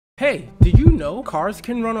Hey, did you know cars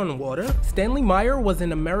can run on water? Stanley Meyer was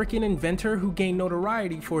an American inventor who gained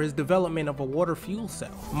notoriety for his development of a water fuel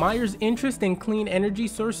cell. Meyer's interest in clean energy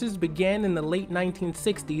sources began in the late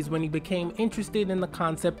 1960s when he became interested in the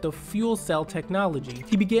concept of fuel cell technology.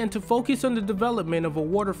 He began to focus on the development of a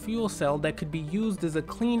water fuel cell that could be used as a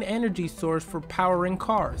clean energy source for powering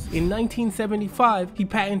cars. In 1975, he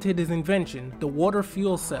patented his invention, the water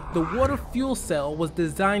fuel cell. The water fuel cell was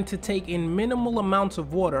designed to take in minimal amounts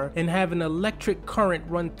of water and have an electric current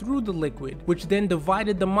run through the liquid, which then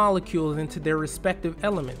divided the molecules into their respective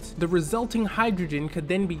elements. The resulting hydrogen could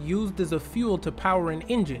then be used as a fuel to power an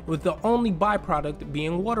engine, with the only byproduct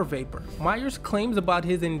being water vapor. Meyer's claims about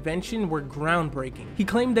his invention were groundbreaking. He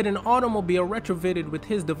claimed that an automobile retrofitted with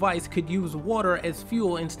his device could use water as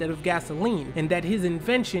fuel instead of gasoline, and that his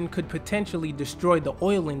invention could potentially destroy the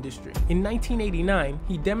oil industry. In 1989,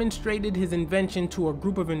 he demonstrated his invention to a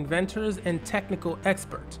group of inventors and technical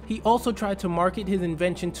experts. He also tried to market his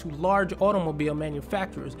invention to large automobile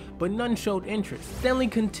manufacturers, but none showed interest. Stanley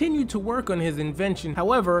continued to work on his invention.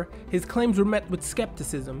 However, his claims were met with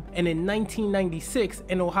skepticism, and in 1996,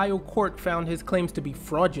 an Ohio court found his claims to be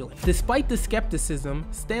fraudulent. Despite the skepticism,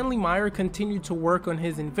 Stanley Meyer continued to work on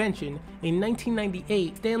his invention. In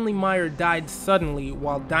 1998, Stanley Meyer died suddenly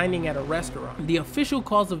while dining at a restaurant. The official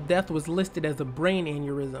cause of death was listed as a brain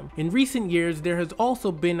aneurysm. In recent years, there has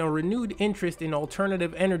also been a renewed interest in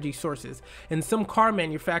alternative energy sources, and some car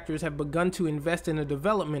manufacturers have begun to invest in the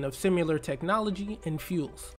development of similar technology and fuels.